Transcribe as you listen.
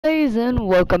guys, and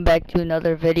welcome back to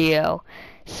another video.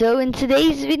 So in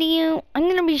today's video, I'm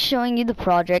going to be showing you the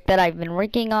project that I've been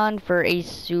working on for a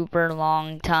super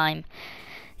long time.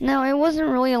 Now, it wasn't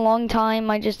really a long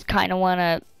time, I just kind of want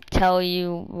to tell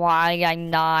you why I'm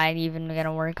not even going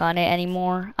to work on it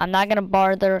anymore. I'm not going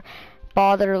to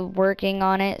bother working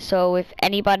on it, so if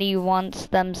anybody wants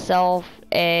themselves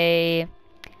a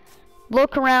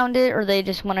look around it, or they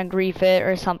just want to grief it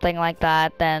or something like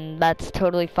that, then that's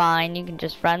totally fine. You can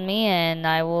just friend me and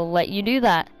I will let you do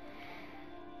that.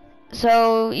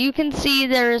 So you can see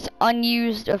there's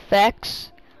unused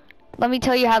effects. Let me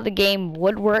tell you how the game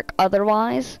would work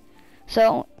otherwise.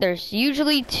 So there's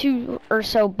usually 2 or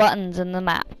so buttons in the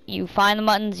map. You find the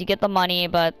buttons, you get the money,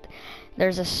 but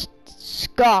there's a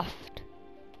scuffed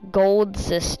gold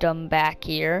system back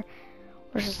here.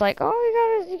 It's just like,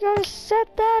 oh, you gotta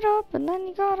set that up, and then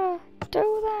you gotta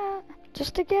do that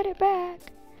just to get it back.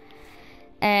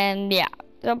 And yeah,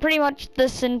 so pretty much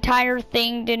this entire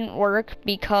thing didn't work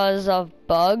because of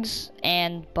bugs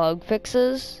and bug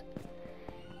fixes.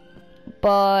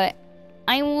 But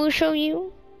I will show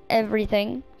you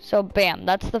everything. So bam,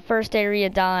 that's the first area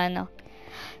done.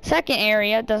 Second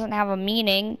area doesn't have a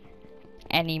meaning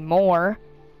anymore.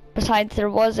 Besides, there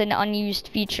was an unused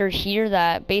feature here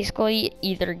that basically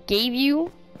either gave you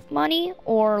money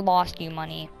or lost you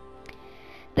money.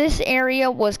 This area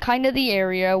was kind of the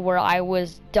area where I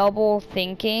was double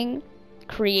thinking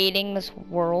creating this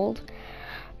world,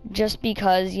 just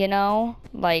because, you know,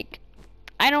 like,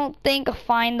 I don't think a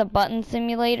Find the Button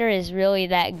simulator is really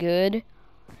that good.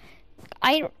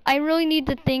 I really need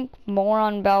to think more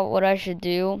on about what I should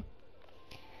do.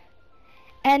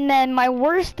 And then my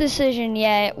worst decision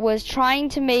yet was trying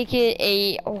to make it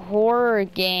a horror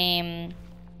game.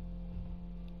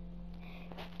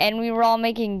 And we were all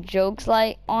making jokes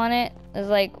like on it. It's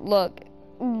like, look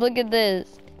at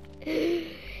this.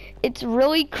 It's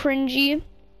really cringy,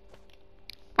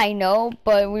 I know,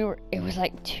 but it was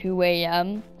like 2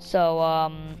 AM,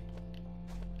 so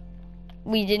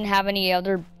we didn't have any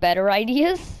other better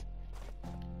ideas.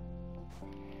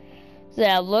 So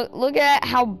yeah, look at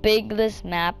how big this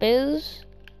map is.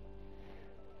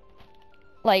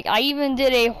 Like, I even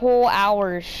did a whole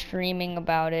hour streaming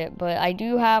about it, but I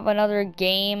do have another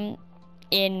game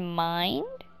in mind.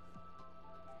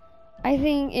 I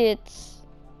think it's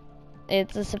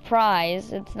a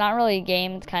surprise. It's not really a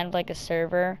game, it's kind of like a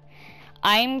server.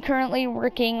 I'm currently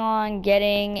working on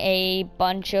getting a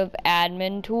bunch of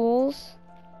admin tools,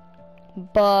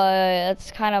 but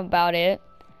that's kind of about it.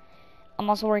 I'm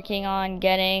also working on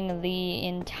getting the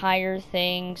entire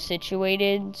thing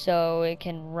situated so it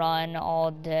can run all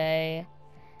day.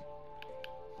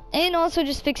 And also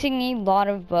just fixing a lot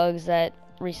of bugs that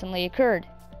recently occurred.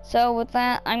 So with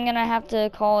that, I'm gonna have to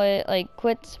call it like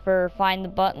quits for Find the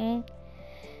Button.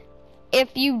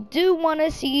 If you do want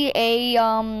to see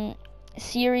a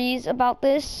series about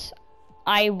this,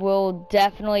 I will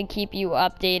definitely keep you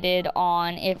updated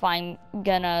on if I'm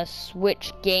gonna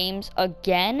switch games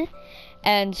again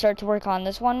and start to work on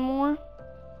this one more,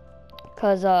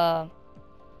 cause I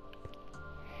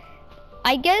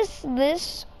guess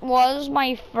this was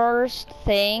my first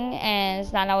thing and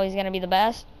it's not always gonna be the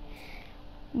best,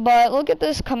 but look at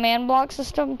this command block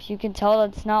system. You can tell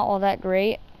that's not all that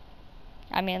great.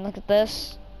 I mean, look at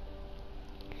this.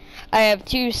 I have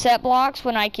 2 set blocks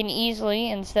when I can easily,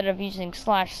 instead of using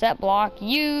 /set block,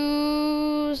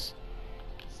 use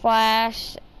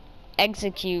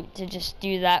 /execute to just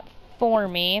do that for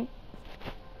me.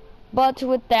 But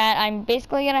with that, I'm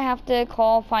basically gonna have to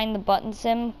call Find the Button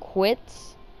sim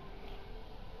quits,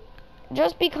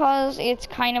 just because it's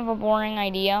kind of a boring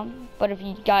idea. But if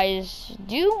you guys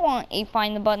do want a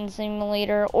Find the Button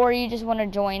simulator, or you just want to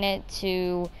join it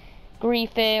to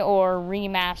grief it or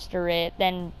remaster it,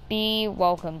 then be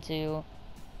welcome to.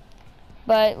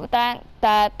 But with that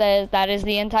is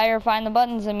the entire Find the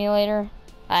Button simulator.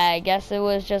 I guess it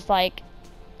was just like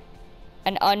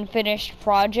an unfinished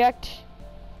project